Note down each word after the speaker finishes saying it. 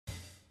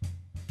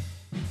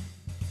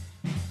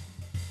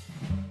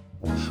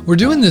We're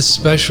doing this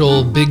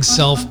special Big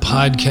Self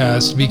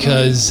podcast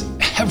because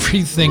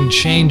everything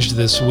changed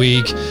this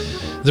week.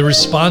 The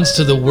response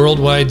to the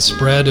worldwide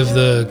spread of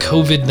the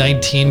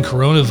COVID-19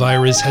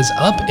 coronavirus has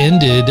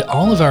upended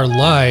all of our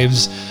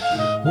lives.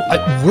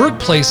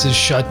 Workplaces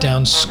shut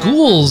down,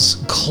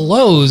 schools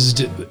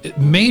closed,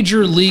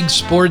 major league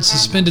sports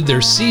suspended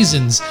their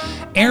seasons,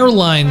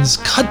 airlines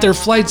cut their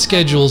flight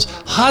schedules,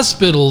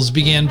 hospitals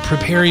began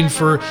preparing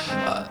for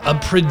a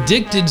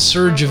predicted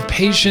surge of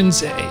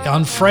patients.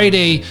 On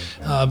Friday,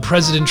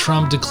 President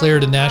Trump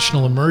declared a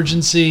national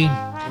emergency.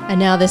 And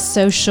now this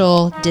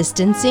social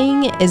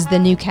distancing is the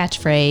new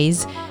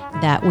catchphrase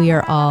that we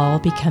are all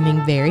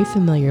becoming very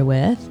familiar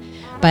with.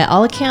 By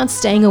all accounts,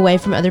 staying away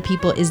from other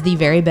people is the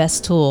very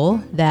best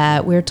tool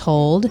that we're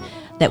told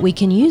that we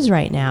can use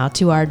right now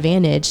to our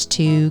advantage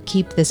to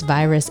keep this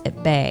virus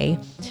at bay.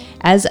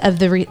 As of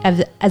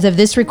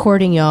this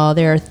recording, y'all,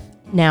 there are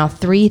now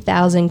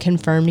 3,000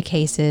 confirmed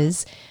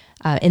cases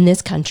in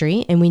this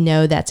country, and we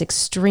know that's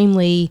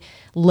extremely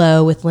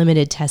low with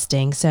limited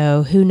testing.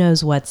 So who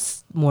knows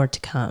what's more to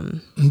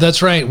come?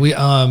 That's right.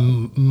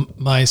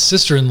 My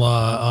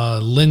sister-in-law,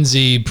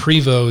 Lindsay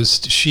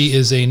Prevost, she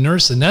is a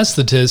nurse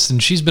anesthetist,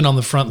 and she's been on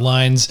the front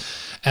lines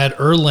at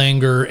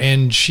Erlanger,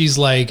 and she's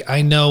like,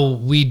 I know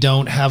we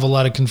don't have a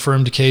lot of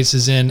confirmed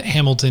cases in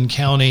Hamilton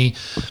County,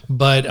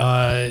 but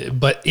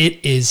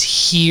it is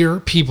here.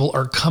 People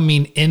are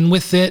coming in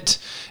with it.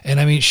 And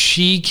I mean,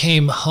 she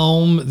came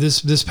home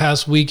this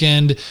past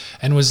weekend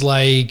and was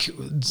like,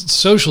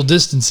 social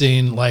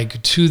distancing,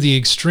 like to the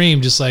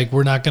extreme, just like,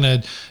 we're not going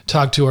to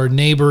talk to our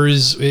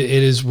neighbors.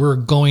 We're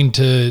going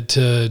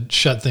to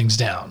shut things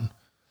down.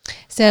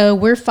 So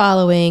we're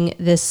following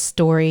this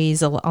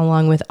stories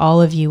along with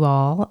all of you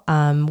all.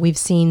 We've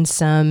seen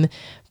some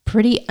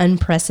pretty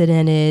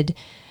unprecedented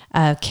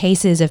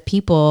cases of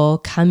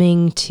people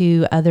coming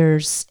to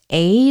others'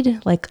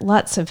 aid, like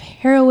lots of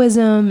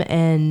heroism,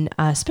 and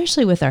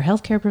especially with our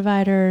healthcare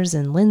providers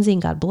and Lindsay,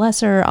 God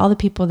bless her, all the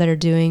people that are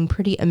doing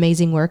pretty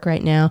amazing work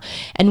right now.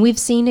 And we've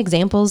seen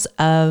examples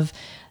of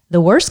the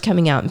worst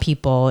coming out in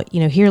people. You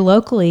know, here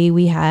locally,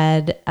 we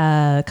had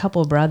a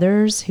couple of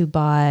brothers who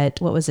bought,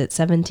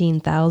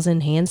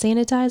 17,000 hand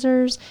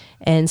sanitizers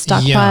and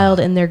stockpiled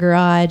in their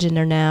garage, and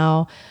are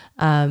now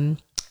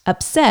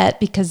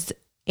upset because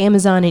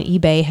Amazon and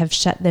eBay have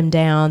shut them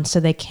down, so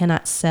they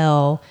cannot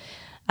sell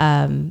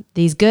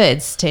these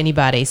goods to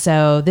anybody.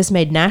 So this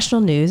made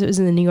national news. It was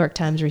in the New York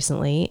Times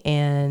recently,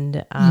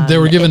 and they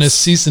were given a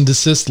cease and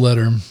desist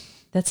letter.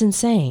 That's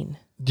insane.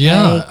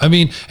 Yeah, I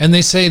mean, and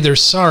they say they're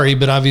sorry,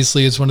 but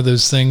obviously it's one of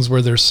those things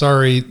where they're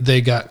sorry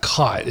they got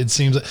caught. It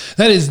seems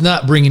that is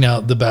not bringing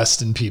out the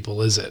best in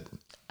people, is it?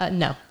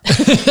 No,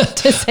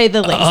 to say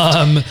the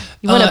least.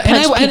 You want to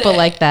punch people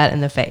like that in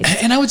the face.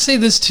 And I would say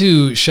this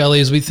too, Shelley,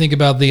 as we think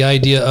about the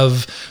idea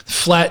of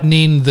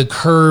flattening the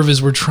curve,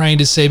 as we're trying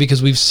to say,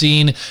 because we've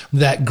seen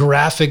that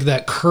graphic,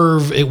 that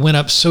curve, it went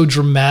up so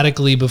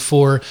dramatically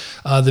before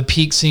the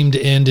peak seemed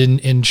to end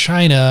in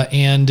China,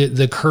 and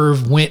the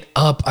curve went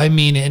up. I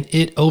mean, and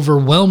it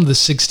overwhelmed the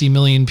 60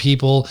 million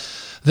people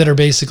that are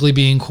basically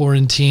being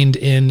quarantined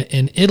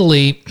in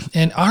Italy.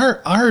 And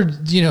our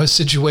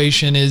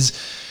situation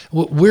is,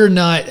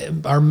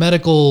 our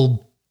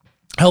medical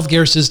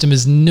healthcare system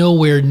is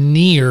nowhere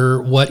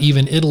near what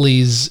even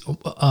Italy's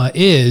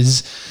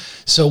is.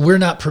 So we're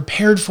not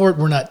prepared for it.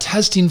 We're not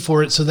testing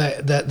for it. So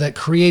that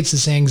creates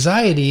this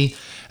anxiety.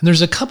 And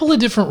there's a couple of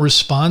different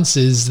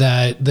responses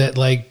that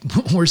like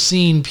we're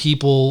seeing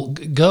people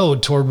go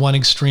toward one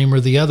extreme or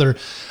the other.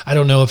 I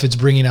don't know if it's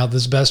bringing out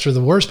this best or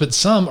the worst, but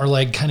some are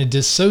like kind of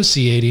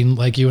dissociating,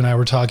 like you and I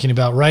were talking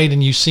about, right?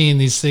 And you're seeing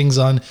these things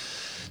on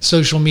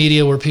social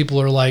media where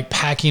people are like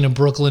packing a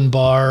Brooklyn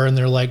bar and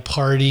they're like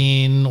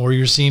partying, or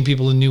you're seeing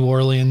people in New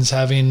Orleans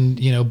having,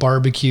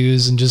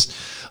 barbecues and just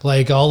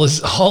like all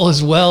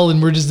is well.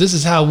 And this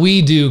is how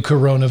we do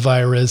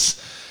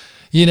coronavirus,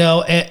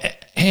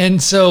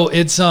 and so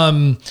it's,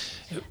 well,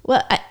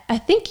 I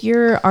think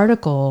your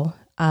article,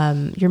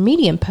 your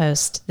Medium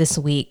post this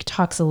week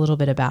talks a little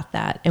bit about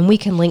that, and we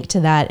can link to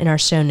that in our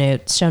show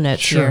notes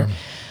sure.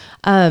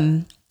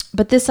 Here.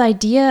 But this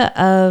idea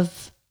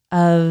of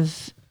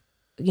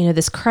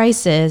this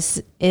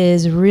crisis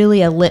is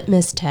really a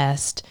litmus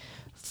test,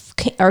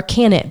 or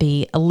can it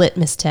be a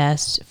litmus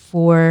test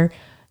for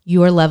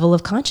your level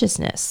of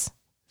consciousness,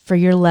 for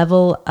your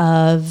level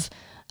of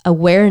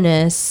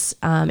awareness,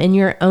 and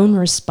your own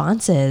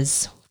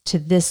responses to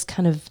this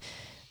kind of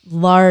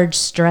large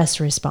stress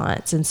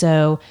response. And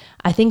so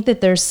I think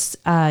that there's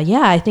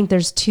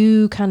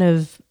two kind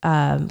of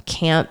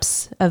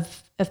camps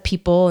of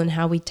people and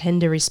how we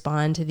tend to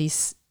respond to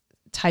these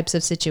types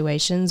of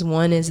situations.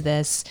 One is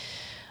this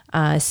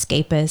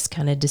escapist,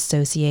 kind of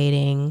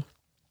dissociating,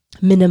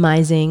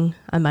 minimizing.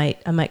 I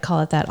might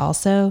call it that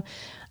also.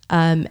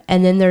 And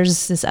then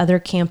there's this other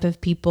camp of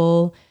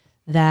people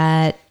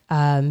that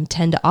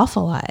tend to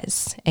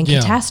awfulize and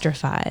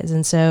catastrophize.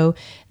 And so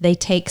they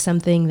take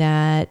something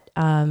that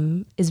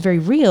is very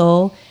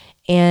real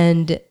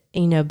and,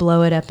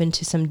 blow it up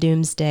into some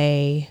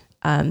doomsday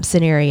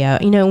scenario.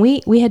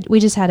 We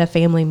just had a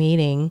family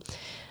meeting,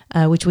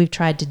 which we've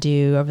tried to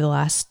do over the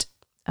last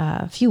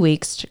few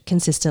weeks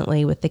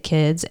consistently with the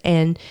kids,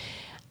 and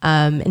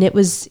it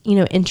was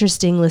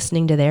interesting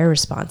listening to their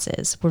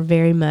responses. We're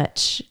very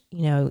much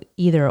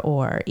either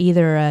or,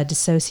 either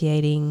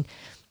dissociating,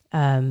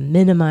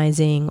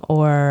 minimizing,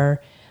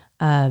 or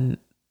an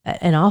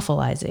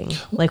awfulizing.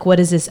 Like, what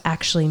does this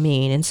actually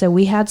mean? And so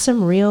we had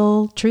some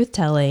real truth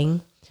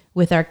telling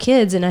with our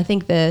kids. And I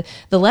think the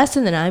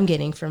lesson that I'm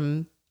getting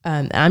from,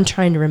 I'm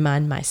trying to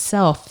remind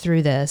myself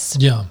through this,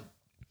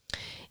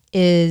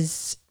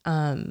 is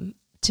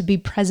to be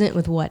present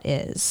with what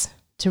is,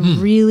 to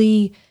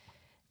really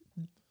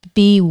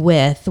be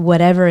with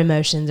whatever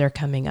emotions are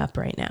coming up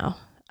right now,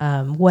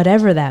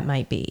 whatever that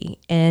might be.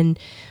 And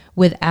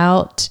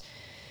without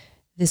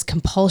this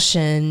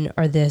compulsion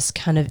or this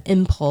kind of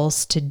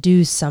impulse to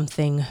do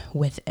something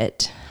with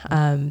it,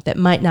 that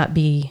might not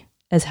be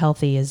as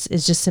healthy as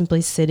just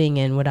simply sitting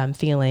in what I'm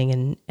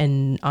feeling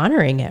and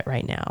honoring it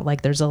right now.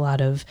 Like, there's a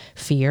lot of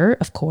fear,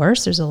 of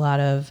course. There's a lot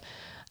of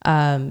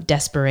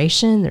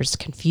desperation. There's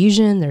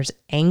confusion. There's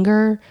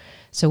anger.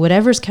 So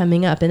whatever's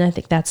coming up, and I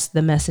think that's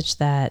the message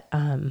that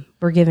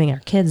we're giving our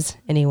kids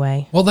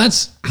anyway. Well,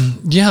 that's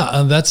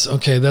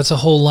okay. That's a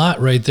whole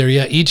lot right there.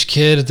 Yeah, each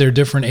kid at their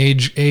different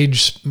age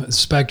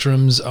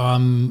spectrums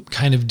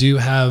kind of do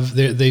have,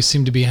 they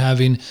seem to be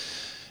having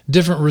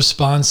different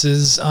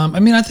responses.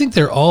 I think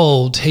they're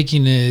all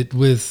taking it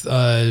with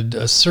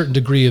a certain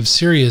degree of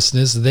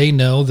seriousness. They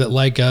know that,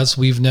 like us,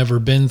 we've never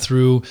been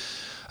through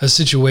a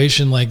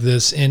situation like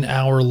this in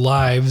our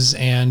lives,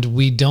 and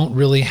we don't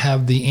really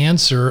have the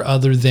answer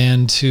other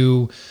than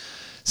to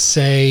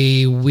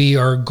say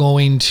we're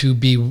going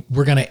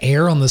to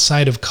err on the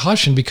side of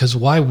caution, because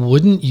why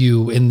wouldn't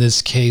you in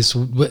this case?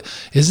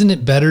 Isn't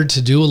it better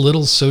to do a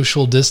little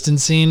social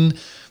distancing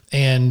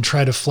and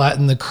try to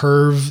flatten the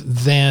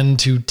curve than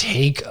to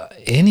take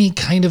any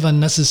kind of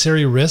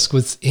unnecessary risk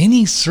with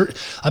any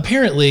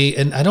apparently,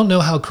 and I don't know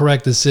how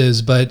correct this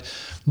is, but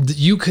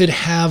you could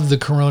have the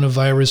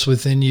coronavirus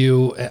within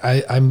you.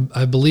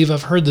 I believe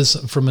I've heard this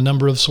from a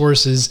number of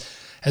sources,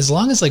 as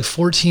long as like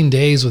 14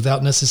 days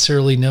without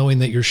necessarily knowing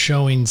that you're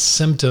showing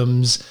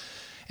symptoms.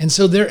 And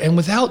so and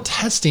without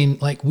testing,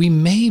 like, we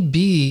may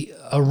be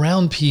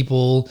around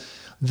people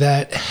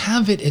that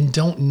have it and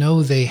don't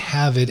know they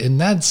have it. And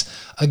that's,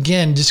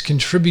 again, just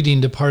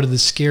contributing to part of the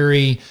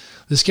scary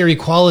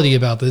quality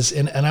about this.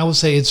 And I will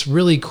say it's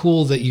really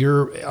cool that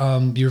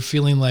you're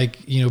feeling like,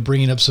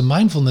 bringing up some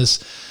mindfulness.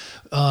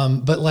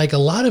 But like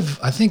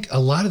I think a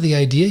lot of the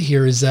idea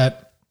here is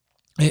that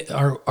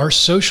our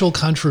social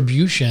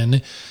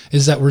contribution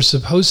is that we're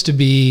supposed to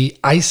be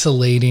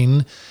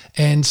isolating.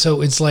 And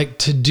so it's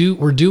like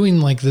we're doing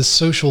like this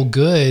social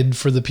good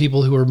for the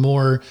people who are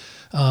more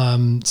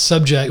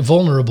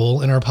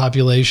vulnerable in our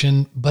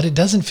population, but it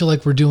doesn't feel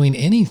like we're doing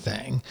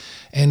anything,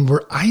 and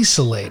we're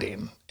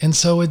isolating. And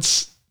so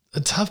it's a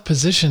tough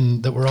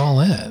position that we're all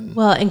in.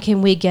 Well, and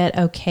can we get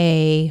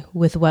okay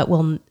with what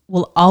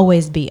will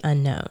always be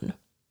unknown,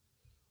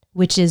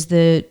 which is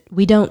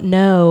we don't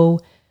know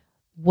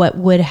what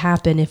would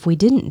happen if we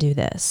didn't do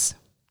this,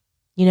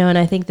 and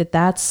I think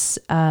that's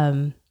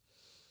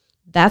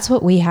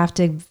what we have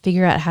to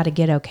figure out how to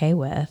get okay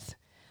with.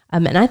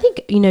 And I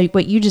think,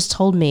 what you just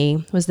told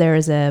me was there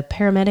is a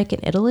paramedic in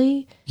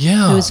Italy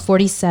who was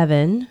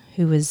 47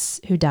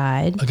 who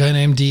died. A guy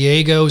named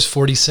Diego is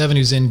 47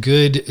 who's in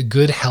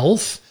good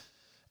health,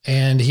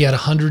 and he had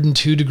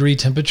 102 degree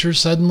temperature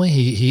suddenly.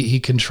 He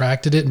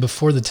contracted it, and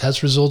before the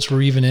test results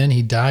were even in,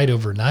 he died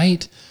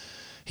overnight.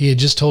 He had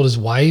just told his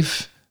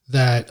wife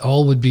that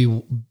all would be,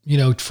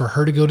 for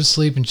her to go to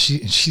sleep, and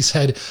she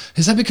said,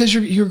 "Is that because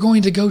you're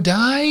going to go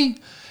die?"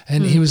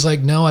 And he was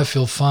like, "No, I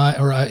feel fine."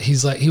 Or he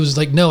was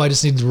like, "No, I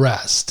just need to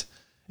rest."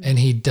 And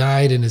he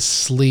died in his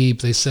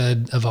sleep, they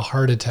said, of a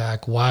heart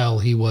attack while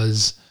he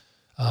was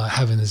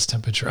having his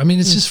temperature. I mean,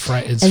 it's just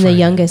frightening. And the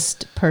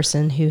youngest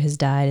person who has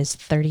died is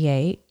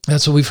 38.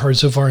 That's what we've heard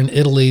so far in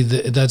Italy.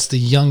 That's the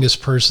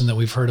youngest person that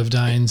we've heard of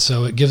dying.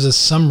 So it gives us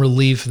some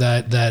relief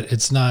that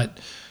it's not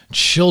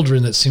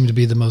children that seem to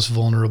be the most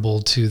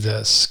vulnerable to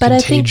this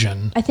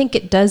contagion. I think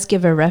it does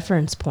give a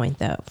reference point,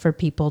 though, for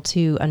people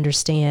to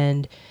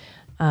understand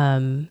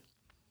the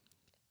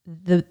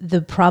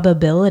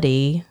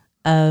probability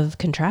of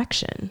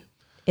contraction.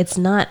 It's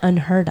not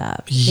unheard of.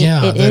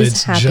 Yeah, it that is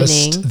it's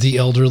happening. Just the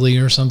elderly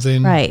or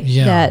something. Right.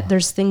 Yeah. That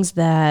there's things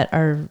that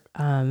are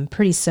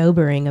pretty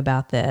sobering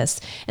about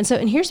this. And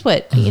here's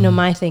what,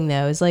 my thing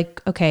though is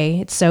like, okay,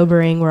 it's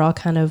sobering. We're all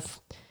kind of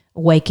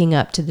waking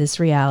up to this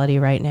reality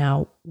right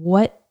now.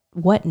 What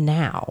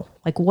now?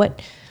 Like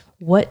what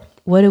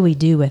do we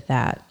do with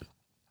that?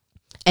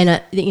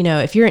 And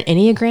if you're an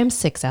Enneagram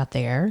 6 out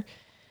there,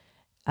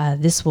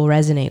 this will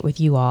resonate with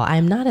you all.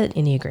 I'm not an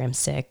Enneagram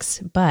 6,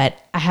 but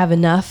I have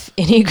enough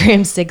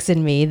Enneagram 6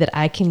 in me that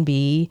I can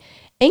be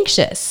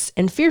anxious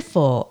and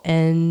fearful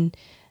and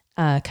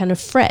kind of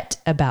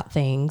fret about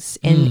things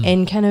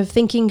and kind of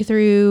thinking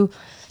through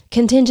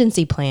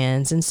contingency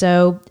plans. And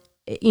so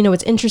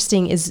what's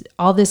interesting is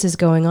all this is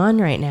going on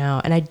right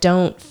now, and I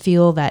don't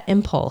feel that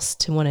impulse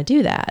to want to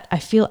do that. I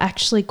feel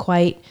actually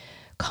quite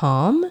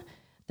calm.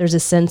 There's a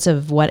sense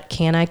of what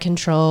can I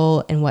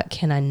control and what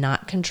can I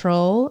not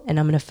control, and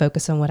I'm going to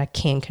focus on what I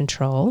can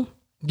control.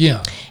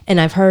 Yeah.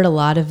 And I've heard a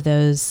lot of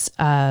those,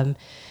 the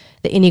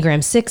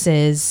Enneagram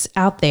 6s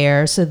out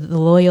there. So the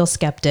loyal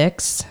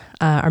skeptics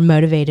are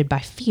motivated by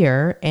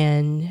fear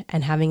and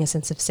having a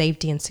sense of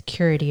safety and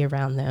security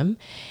around them.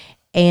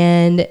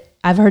 And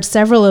I've heard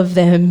several of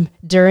them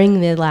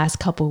during the last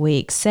couple of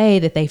weeks say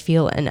that they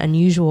feel an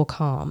unusual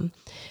calm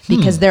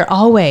because they're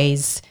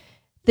always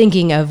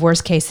thinking of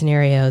worst case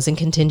scenarios and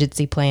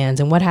contingency plans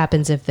and what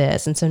happens if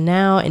this. And so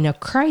now in a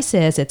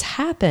crisis, it's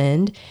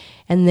happened,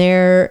 and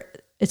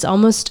it's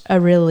almost a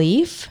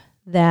relief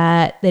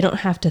that they don't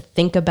have to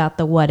think about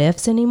the what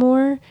ifs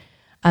anymore.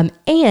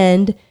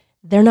 And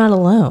they're not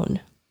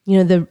alone.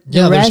 The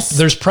rest,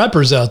 there's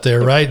preppers out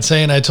there, right?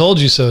 Saying, I told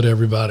you so to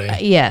everybody.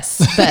 Yes.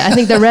 But I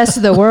think the rest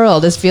of the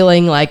world is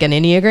feeling like an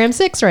Enneagram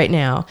 6 right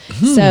now.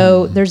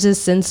 So there's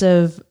this sense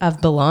of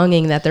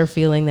belonging that they're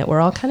feeling, that we're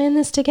all kind of in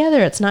this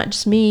together. It's not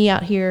just me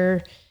out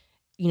here,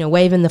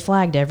 waving the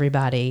flag to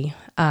everybody.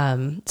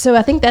 So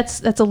I think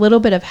that's a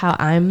little bit of how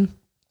I'm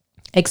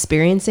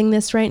experiencing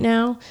this right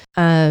now.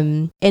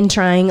 And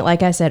trying,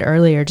 like I said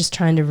earlier, just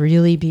trying to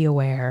really be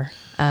aware,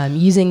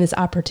 using this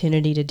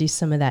opportunity to do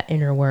some of that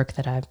inner work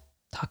that I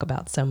talk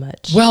about so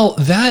much. Well,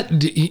 that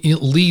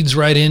leads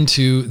right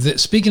into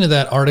speaking of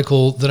that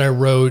article that I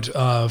wrote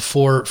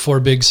for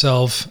Big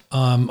Self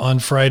on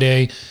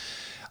Friday.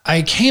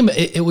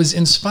 It was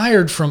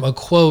inspired from a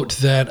quote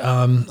that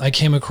I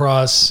came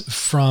across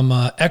from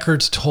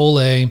Eckhart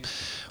Tolle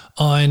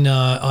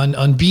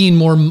on being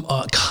more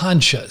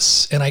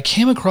conscious, and I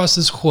came across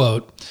this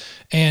quote,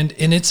 and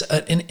it's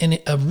in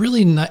a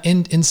really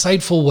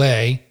insightful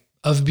way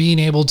of being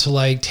able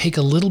to take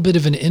a little bit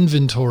of an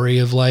inventory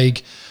of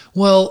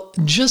well,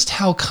 just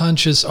how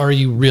conscious are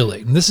you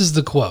really? And this is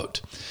the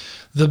quote: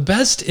 "The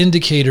best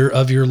indicator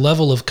of your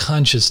level of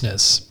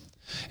consciousness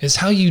is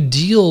how you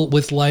deal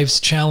with life's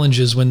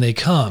challenges when they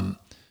come.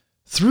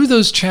 Through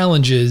those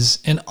challenges,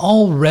 an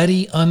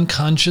already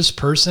unconscious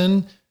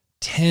person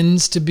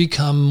tends to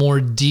become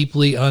more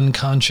deeply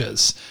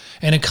unconscious,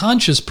 and a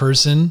conscious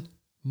person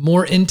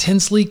more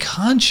intensely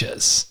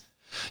conscious.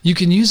 You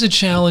can use a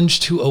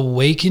challenge to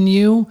awaken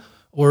you,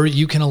 or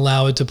you can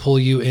allow it to pull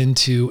you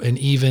into an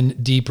even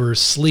deeper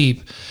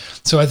sleep."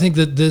 So I think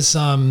that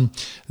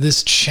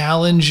this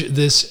challenge,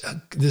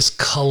 this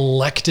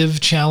collective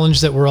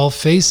challenge that we're all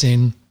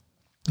facing,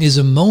 is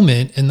a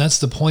moment, and that's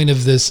the point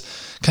of this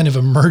kind of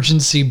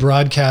emergency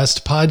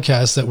broadcast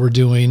podcast that we're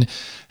doing,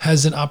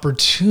 has an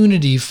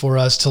opportunity for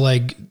us to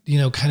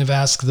kind of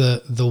ask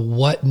the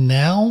what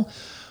now?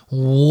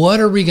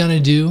 What are we going to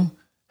do?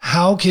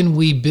 How can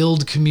we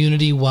build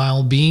community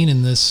while being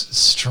in this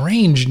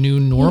strange new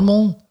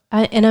normal?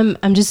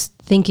 I'm just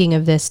thinking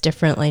of this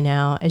differently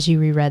now as you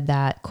reread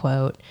that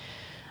quote.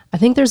 I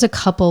think there's a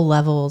couple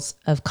levels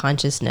of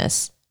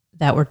consciousness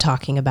that we're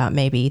talking about.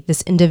 Maybe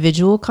this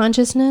individual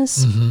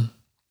consciousness,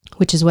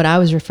 which is what I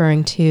was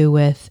referring to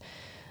with,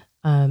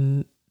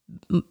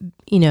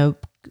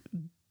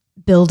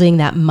 building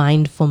that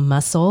mindful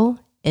muscle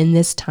in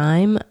this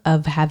time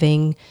of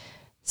having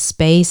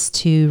space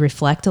to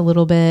reflect a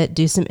little bit,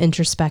 do some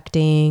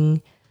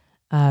introspecting,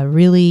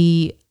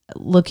 really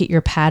look at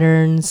your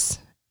patterns,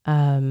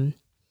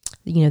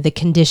 the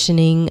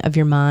conditioning of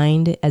your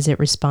mind as it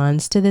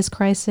responds to this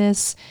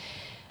crisis.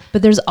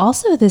 But there's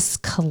also this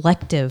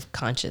collective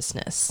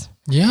consciousness.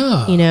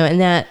 Yeah. And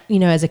that,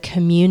 as a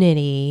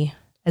community,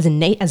 as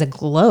a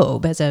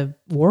globe, as a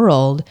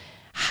world,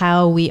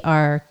 how we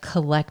are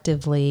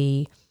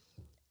collectively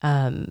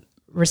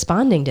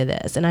responding to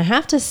this. And I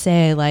have to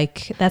say,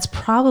 that's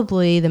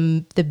probably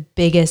the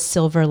biggest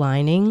silver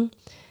lining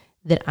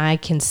that I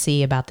can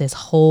see about this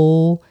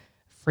whole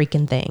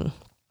freaking thing.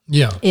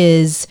 Yeah.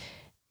 Is,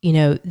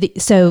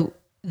 so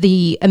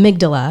the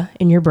amygdala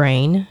in your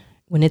brain,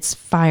 when it's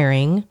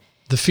firing,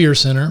 the fear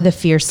center,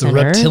 the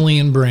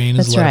reptilian brain,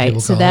 that's is what right.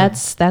 people call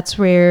it. That's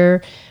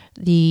where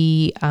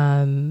the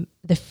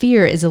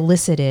fear is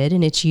elicited,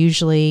 and it's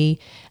usually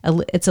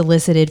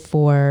elicited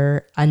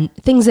for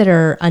things that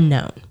are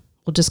unknown.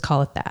 We'll just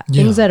call it that.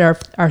 Yeah. Things that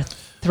are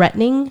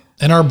threatening,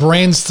 and our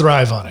brains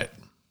thrive on it.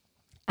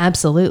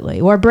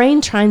 Absolutely. Well, our brain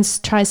tries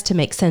to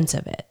make sense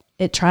of it.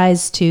 It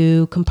tries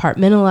to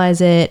compartmentalize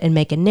it and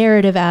make a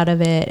narrative out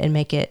of it and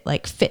make it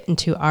fit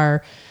into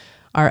our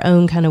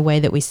own kind of way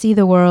that we see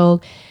the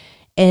world.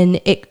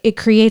 And it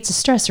creates a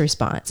stress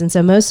response. And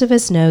so most of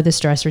us know the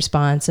stress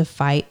response of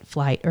fight,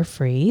 flight, or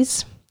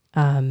freeze.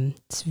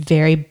 It's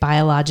very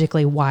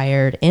biologically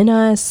wired in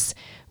us.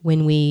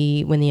 When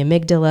the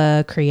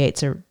amygdala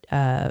creates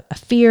a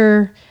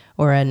fear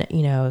or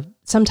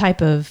some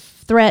type of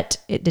threat,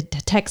 it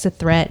detects a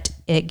threat.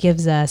 It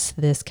gives us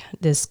this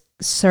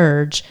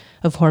surge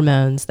of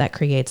hormones that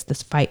creates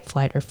this fight,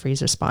 flight, or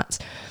freeze response.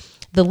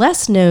 The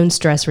less known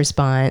stress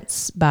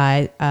response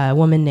by a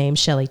woman named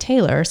Shelley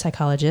Taylor,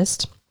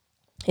 psychologist,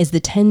 is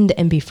the tend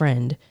and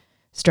befriend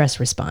stress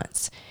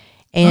response.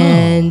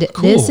 And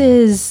cool. this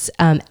is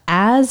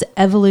as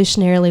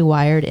evolutionarily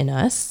wired in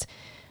us,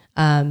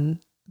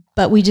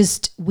 but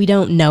we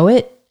don't know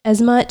it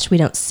as much. We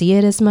don't see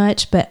it as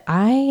much. But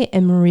I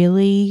am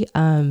really,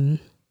 I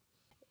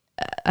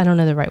don't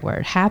know the right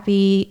word,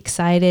 happy,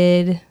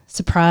 excited,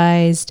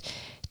 surprised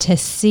to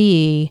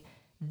see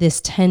this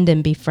tend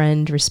and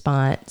befriend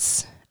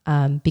response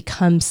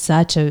become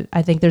such a,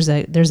 I think there's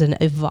an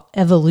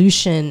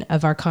evolution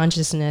of our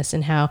consciousness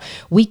and how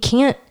we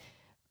can't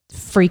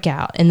freak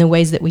out in the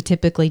ways that we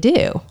typically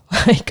do.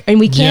 And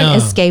we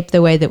can't escape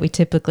the way that we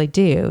typically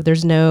do.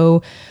 There's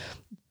no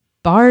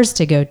bars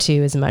to go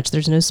to as much.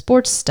 There's no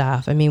sports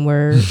stuff. I mean,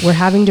 we're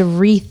having to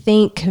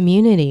rethink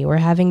community. We're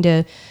having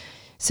to,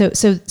 so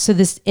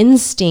this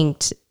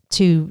instinct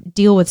to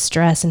deal with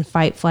stress and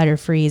fight, flight, or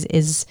freeze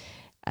is,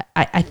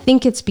 I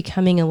think it's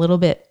becoming a little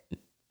bit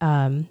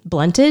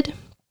blunted.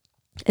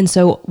 And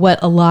so what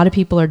a lot of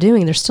people are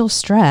doing, they're still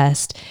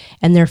stressed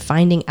and they're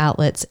finding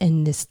outlets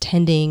in this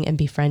tending and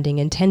befriending.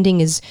 And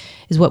tending is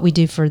what we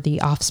do for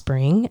the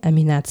offspring. I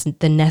mean, that's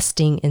the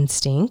nesting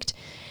instinct.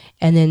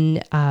 And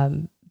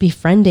then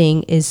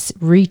befriending is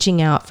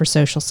reaching out for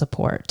social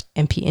support.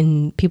 And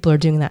people are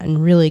doing that in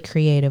really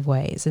creative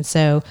ways. And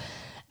so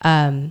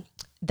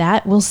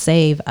that will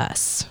save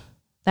us.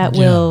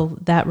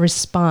 That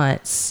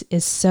response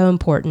is so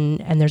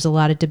important. And there's a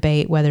lot of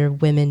debate whether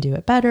women do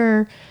it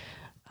better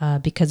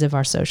because of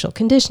our social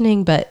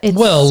conditioning, but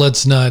well,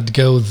 let's not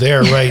go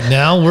there right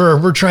now.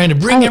 We're trying to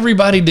bring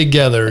everybody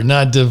together,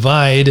 not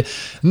divide.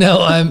 No,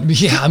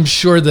 I'm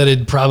sure that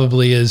it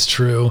probably is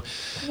true.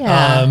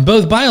 Yeah.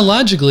 Both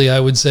biologically, I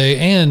would say,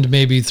 and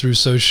maybe through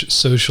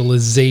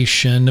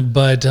socialization.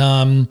 But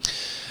well,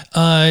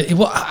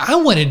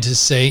 I wanted to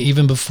say,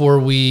 even before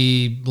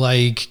we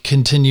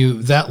continue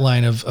that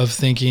line of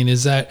thinking,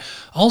 is that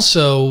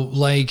also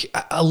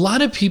a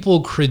lot of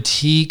people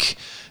critique,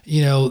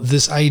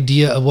 this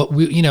idea of what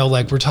we,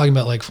 we're talking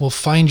about,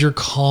 find your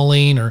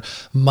calling or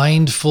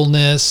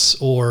mindfulness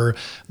or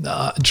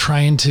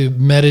trying to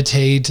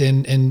meditate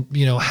and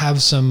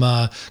have some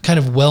kind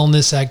of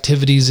wellness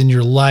activities in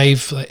your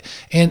life.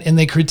 And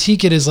they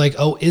critique it as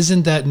oh,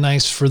 isn't that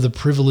nice for the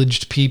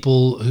privileged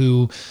people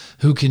who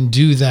can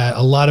do that?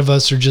 A lot of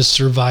us are just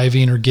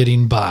surviving or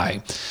getting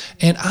by.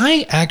 And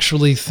I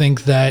actually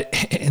think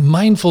that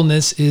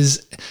mindfulness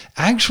is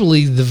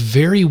actually the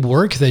very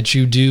work that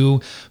you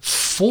do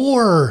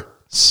for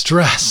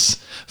stress,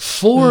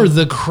 for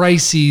the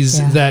crises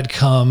that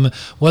come,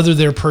 whether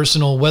they're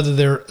personal, whether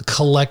they're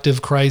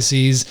collective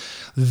crises.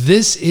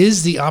 This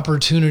is the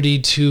opportunity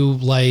to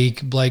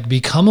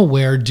become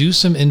aware, do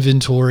some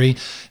inventory,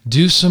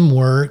 do some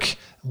work.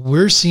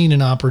 We're seeing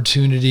an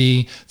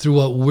opportunity through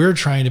what we're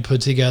trying to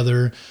put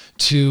together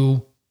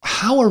to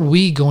how are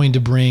we going to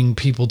bring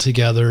people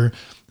together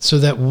so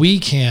that we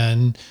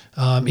can,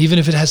 even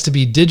if it has to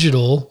be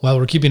digital while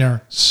we're keeping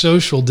our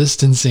social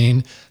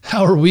distancing,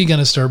 how are we going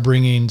to start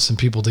bringing some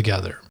people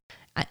together?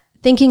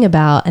 Thinking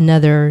about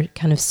another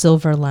kind of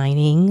silver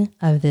lining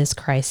of this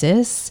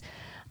crisis,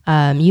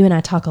 you and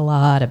I talk a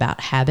lot about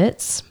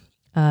habits.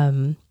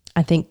 I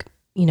think,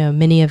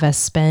 many of us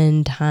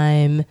spend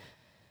time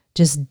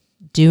just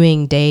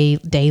doing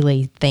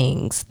daily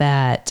things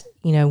that,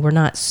 we're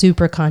not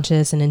super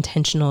conscious and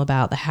intentional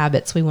about the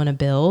habits we want to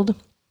build.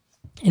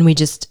 And we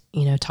just,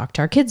 talk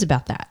to our kids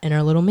about that in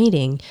our little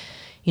meeting,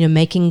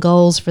 making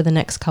goals for the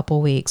next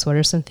couple weeks. What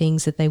are some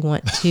things that they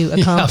want to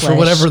accomplish? For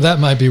whatever that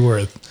might be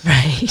worth.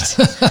 Right.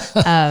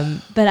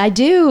 But I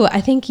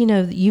think,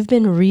 you've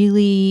been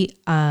really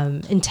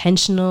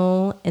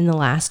intentional in the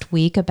last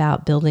week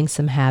about building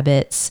some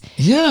habits.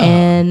 Yeah.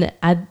 And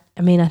I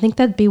think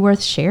that'd be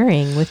worth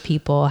sharing with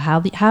people,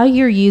 how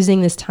you're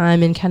using this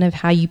time and kind of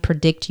how you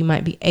predict you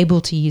might be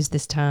able to use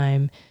this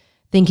time,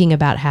 thinking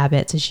about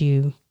habits as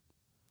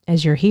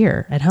you're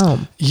here at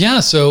home. Yeah.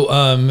 So,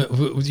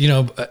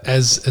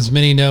 as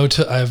many know,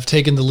 I've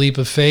taken the leap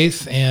of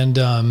faith and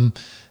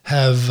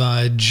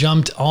have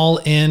jumped all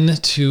in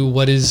to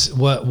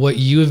what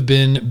you have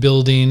been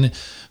building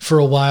for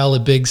a while, a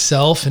Big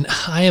Self, and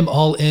I am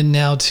all in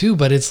now too.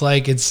 But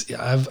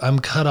I'm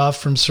cut off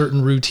from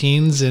certain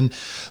routines and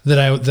that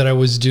I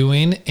was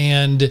doing,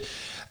 and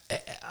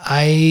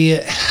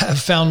I have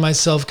found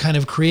myself kind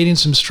of creating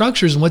some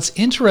structures. And what's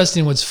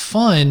interesting, what's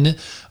fun,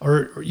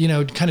 or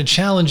kind of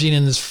challenging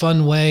in this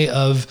fun way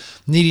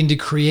of needing to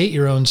create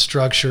your own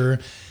structure,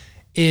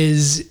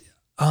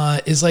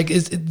 I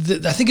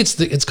think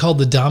it's called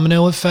the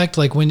domino effect.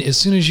 As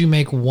soon as you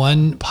make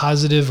one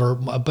positive, or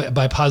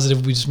by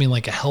positive we just mean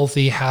a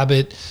healthy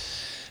habit,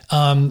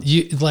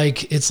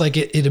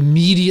 it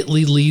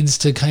immediately leads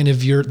to kind of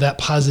that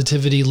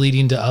positivity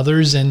leading to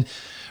others. And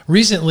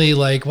recently,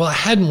 I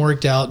hadn't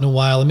worked out in a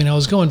while. I mean, I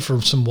was going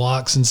for some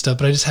walks and stuff,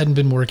 but I just hadn't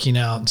been working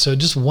out. And so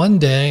just one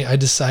day I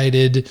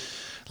decided,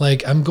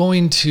 I'm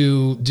going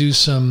to do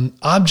some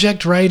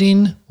object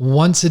writing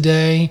once a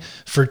day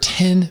for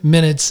 10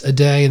 minutes a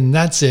day, and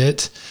that's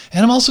it.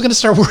 And I'm also going to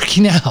start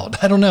working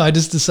out. I don't know. I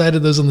just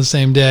decided those on the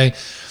same day.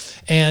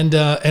 And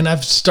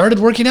I've started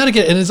working out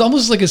again. And it's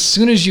almost like as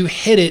soon as you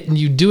hit it and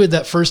you do it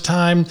that first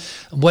time,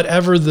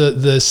 whatever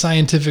the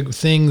scientific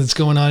thing that's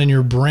going on in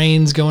your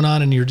brain's going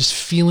on, and you're just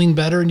feeling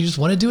better and you just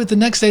want to do it the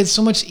next day. It's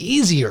so much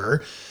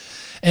easier.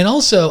 And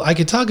also, I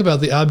could talk about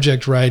the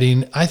object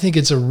writing. I think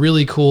it's a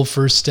really cool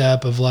first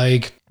step of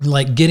like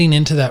getting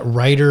into that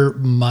writer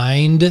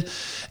mind.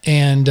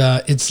 And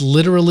it's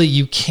literally,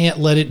 you can't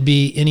let it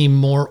be any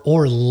more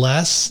or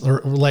less,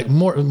 or like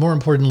more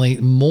importantly,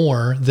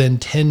 more than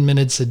 10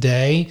 minutes a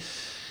day.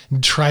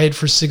 Try it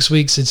for 6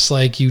 weeks. It's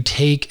like you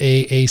take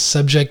a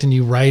subject and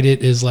you write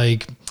it as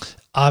like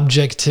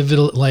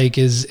objectivity, like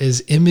as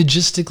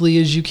imagistically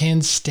as you can,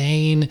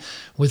 staying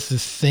with the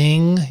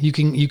thing. You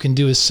can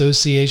do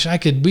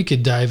association. We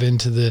could dive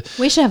into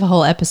we should have a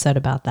whole episode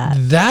about that.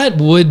 That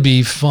would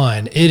be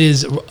fun. It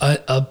is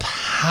a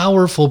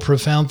powerful,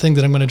 profound thing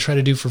that I'm going to try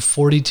to do for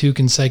 42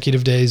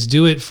 consecutive days.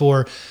 Do it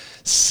for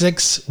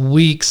 6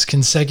 weeks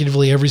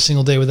consecutively every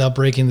single day without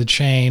breaking the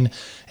chain,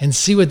 and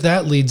see what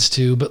that leads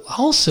to. But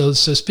also,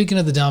 so speaking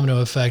of the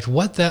domino effect,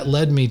 what that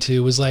led me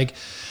to was like,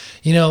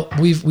 you know,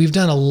 we've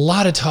done a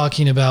lot of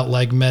talking about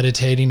like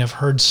meditating. I've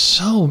heard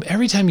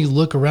every time you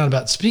look around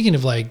about, speaking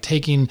of like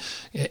taking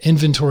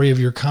inventory of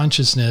your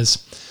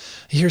consciousness,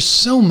 you hear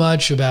so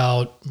much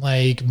about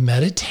like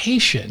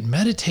meditation.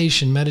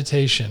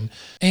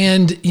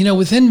 And, you know,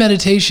 within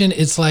meditation,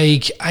 it's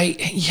like,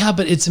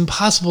 but it's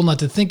impossible not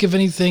to think of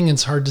anything.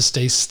 It's hard to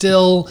stay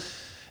still.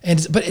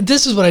 But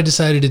this is what I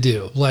decided to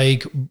do.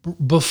 Like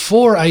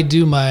before I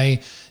do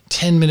my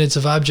 10 minutes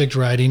of object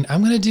writing,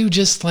 I'm going to do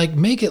just like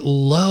make it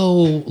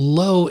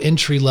low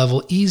entry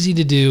level, easy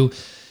to do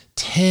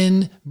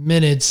 10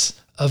 minutes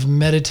of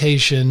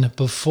meditation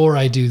before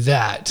I do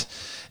that.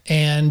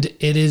 And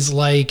it is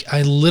like,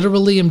 I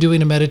literally am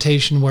doing a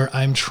meditation where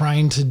I'm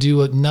trying to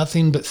do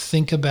nothing but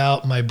think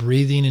about my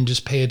breathing and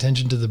just pay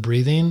attention to the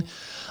breathing.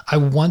 I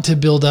want to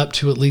build up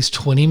to at least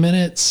 20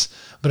 minutes,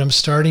 but I'm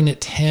starting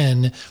at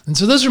 10. And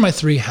so those are my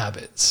 3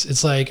 habits.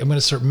 It's like, I'm going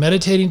to start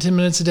meditating 10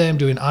 minutes a day. I'm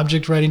doing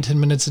object writing 10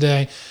 minutes a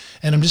day.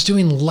 And I'm just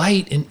doing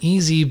light and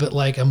easy, but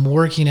like I'm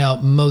working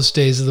out most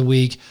days of the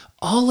week.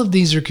 All of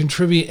these are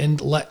contributing,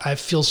 and I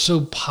feel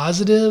so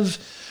positive,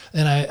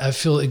 and I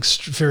feel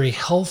very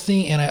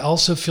healthy. And I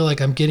also feel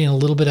like I'm getting a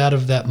little bit out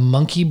of that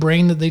monkey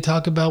brain that they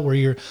talk about, where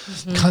you're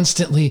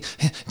constantly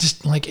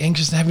just like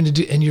anxious and having to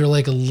do, and you're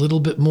like a little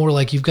bit more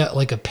like you've got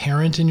like a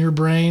parent in your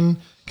brain,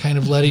 kind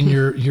of letting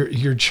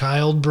your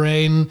child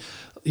brain,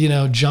 you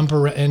know, jump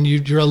around, and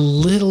you're a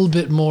little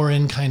bit more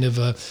in kind of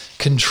a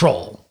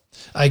control,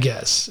 I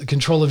guess,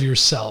 control of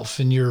yourself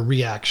and your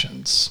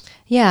reactions.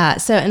 Yeah.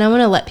 So, and I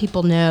want to let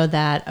people know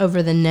that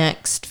over the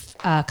next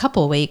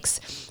couple of weeks,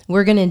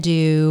 we're going to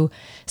do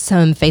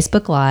some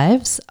Facebook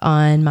Lives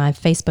on my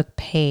Facebook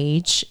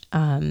page.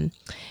 And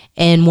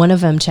one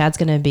of them, Chad's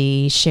going to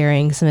be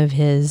sharing some of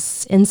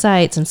his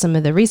insights and some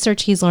of the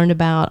research he's learned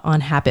about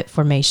on habit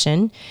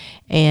formation.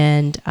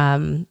 And,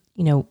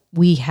 you know,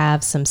 we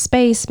have some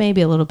space,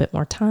 maybe a little bit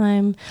more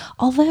time.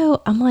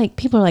 Although I'm like,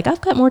 people are like,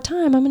 I've got more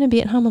time, I'm going to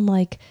be at home. I'm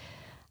like,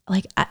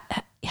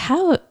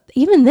 how,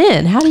 even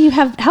then, how do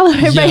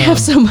everybody have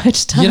so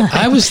much time? You know,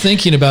 I was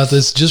thinking about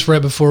this just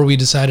right before we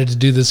decided to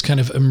do this kind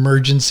of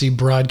emergency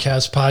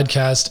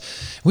podcast.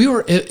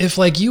 If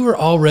like you were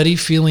already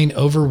feeling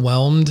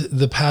overwhelmed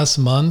the past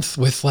month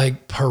with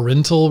like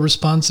parental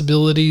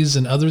responsibilities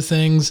and other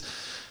things,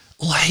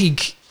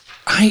 like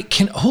I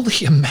can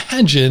only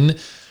imagine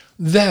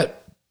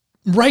that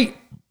right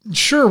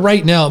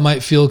now it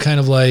might feel kind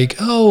of like,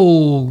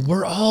 oh,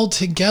 we're all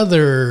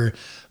together,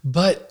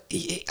 but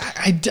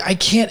I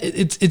can't,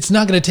 it's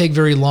not going to take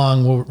very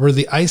long where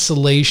the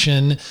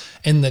isolation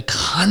and the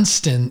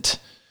constant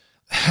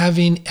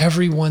having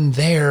everyone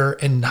there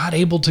and not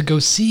able to go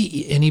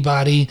see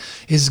anybody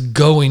is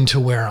going to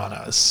wear on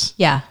us.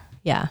 Yeah.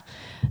 Yeah.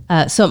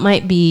 So it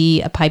might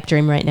be a pipe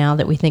dream right now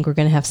that we think we're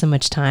going to have so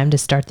much time to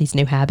start these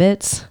new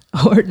habits,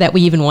 or that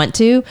we even want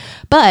to,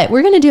 but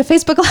we're going to do a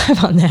Facebook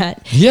Live on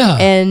that. Yeah.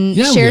 And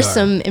share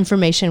some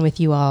information with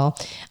you all.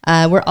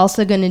 We're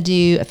also going to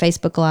do a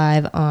Facebook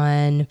Live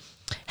on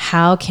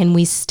how can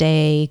we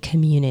stay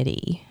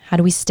community? How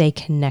do we stay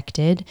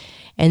connected?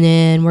 And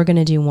then we're going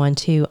to do one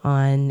too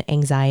on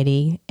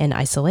anxiety and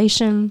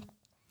isolation.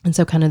 And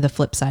so kind of the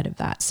flip side of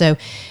that. So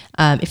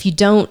if you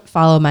don't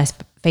follow my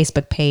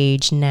Facebook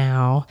page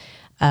now,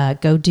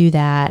 go do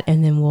that.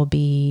 And then we'll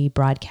be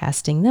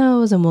broadcasting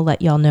those, and we'll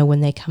let y'all know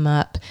when they come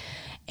up.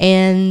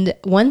 And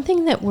one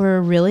thing that we're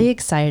really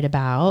excited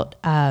about,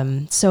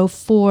 so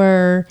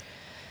for,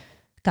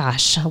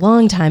 a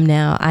long time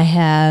now, I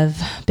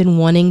have been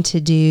wanting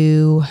to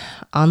do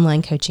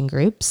online coaching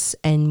groups.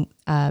 And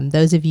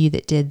those of you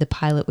that did the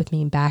pilot with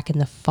me back in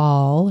the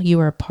fall, you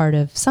were a part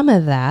of some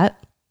of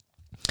that.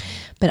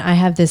 But I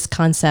have this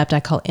concept I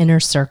call inner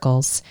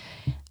circles,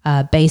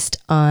 based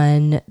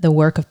on the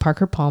work of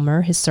Parker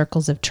Palmer, his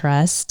circles of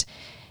trust.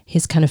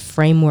 his kind of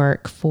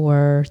framework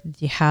for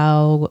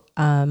how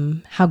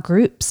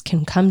groups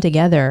can come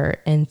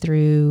together and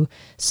through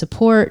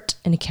support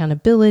and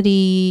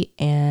accountability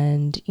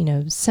and,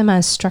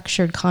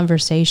 semi-structured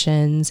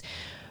conversations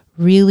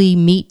really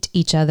meet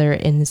each other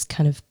in this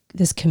kind of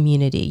this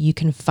community. You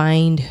can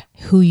find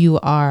who you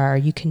are.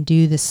 You can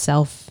do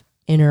the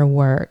inner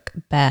work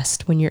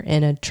best when you're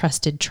in a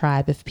trusted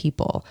tribe of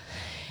people.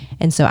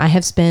 And so I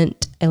have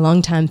spent a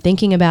long time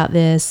thinking about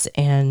this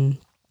and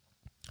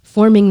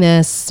forming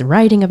this,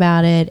 writing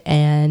about it.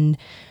 And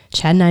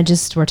Chad and I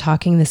just were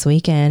talking this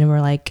weekend and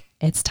we're like,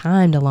 it's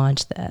time to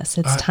launch this.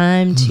 It's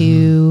time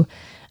to,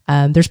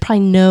 there's probably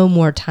no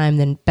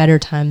better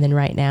time than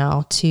right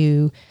now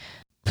to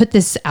put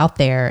this out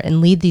there and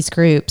lead these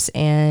groups.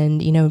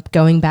 And,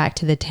 going back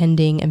to the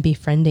tending and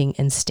befriending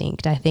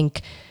instinct, I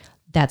think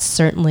that's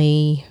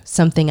certainly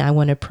something I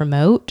want to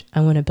promote.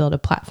 I want to build a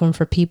platform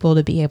for people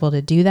to be able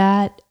to do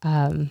that.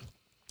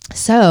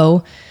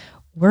 So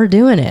we're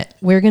doing it.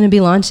 We're going to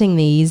be launching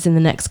these in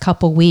the next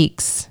couple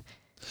weeks.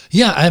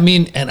 Yeah,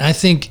 and I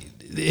think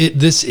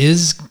this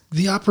is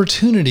the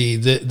opportunity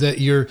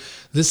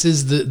this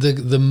is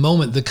the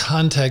moment, the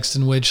context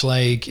in which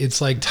it's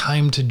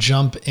time to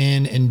jump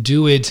in and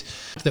do it,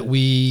 that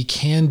we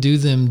can do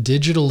them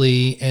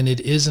digitally. And it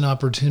is an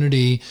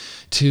opportunity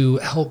to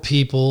help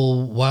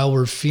people while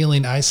we're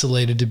feeling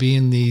isolated, to be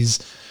in this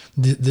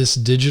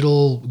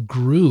digital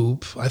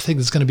group. I think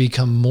it's going to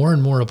become more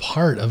and more a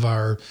part of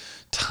our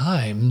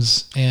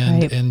times.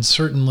 And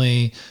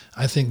certainly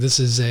I think this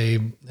is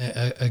a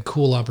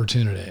cool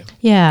opportunity.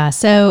 Yeah.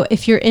 So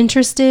if you're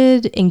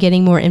interested in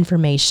getting more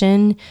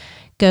information,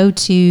 go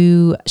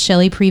to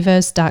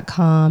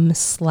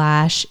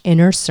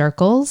shellyprevost.com/inner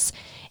circles,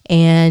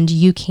 and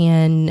you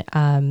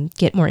can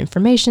get more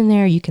information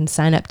there. You can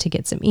sign up to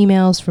get some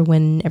emails for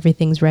when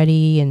everything's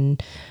ready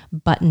and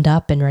buttoned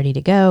up and ready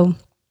to go.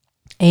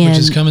 Which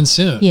is coming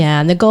soon. Yeah.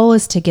 And the goal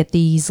is to get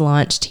these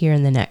launched here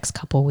in the next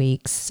couple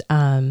weeks.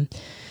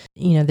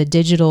 The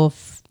digital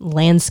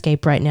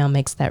landscape right now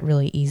makes that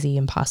really easy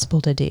and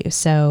possible to do.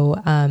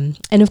 So,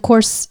 and of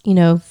course,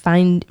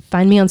 find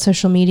me on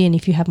social media. And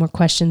if you have more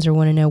questions or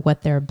want to know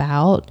what they're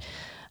about,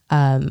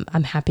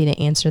 I'm happy to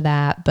answer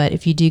that. But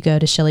if you do go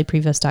to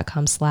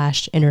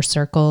shellyprevost.com/inner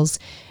circles,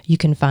 you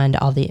can find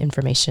all the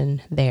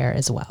information there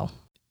as well.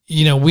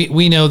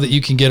 We know that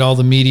you can get all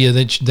the media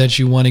that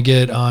you want to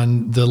get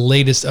on the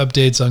latest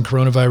updates on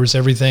coronavirus,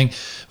 everything.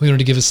 We wanted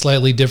to give a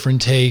slightly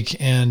different take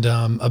and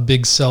a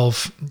big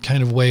self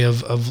kind of way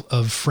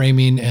of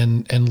framing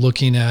and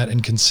looking at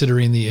and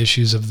considering the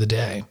issues of the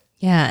day.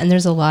 Yeah. And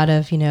there's a lot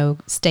of,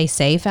 stay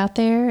safe out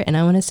there. And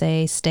I want to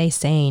say stay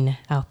sane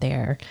out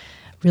there.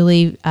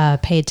 Really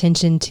pay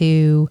attention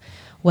to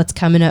what's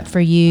coming up for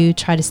you.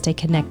 Try to stay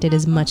connected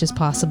as much as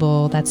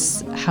possible.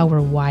 That's how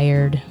we're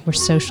wired. We're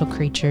social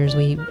creatures.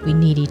 We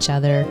need each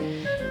other.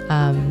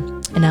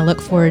 And I look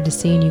forward to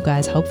seeing you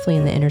guys hopefully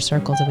in the inner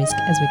circles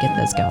as we get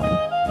those going.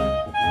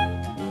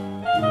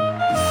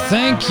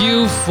 Thank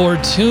you for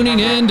tuning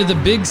in to the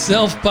Big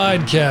Self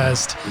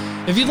Podcast.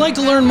 If you'd like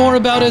to learn more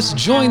about us,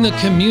 join the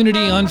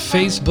community on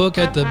Facebook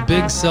at the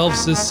Big Self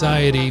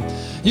Society.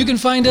 You can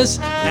find us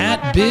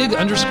at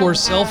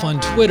Big_Self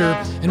on Twitter,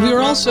 and we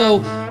are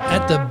also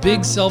at the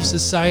Big Self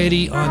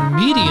Society on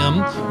Medium,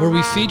 where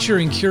we feature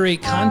and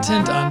curate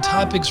content on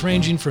topics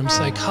ranging from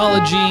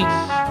psychology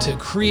to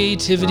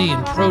creativity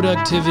and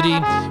productivity.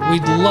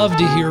 We'd love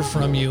to hear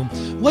from you.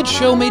 What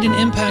show made an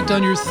impact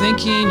on your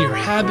thinking, your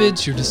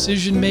habits, your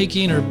decision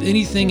making, or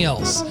anything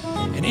else?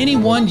 And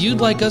anyone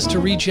you'd like us to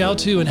reach out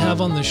to and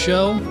have on the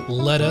show,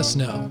 let us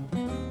know.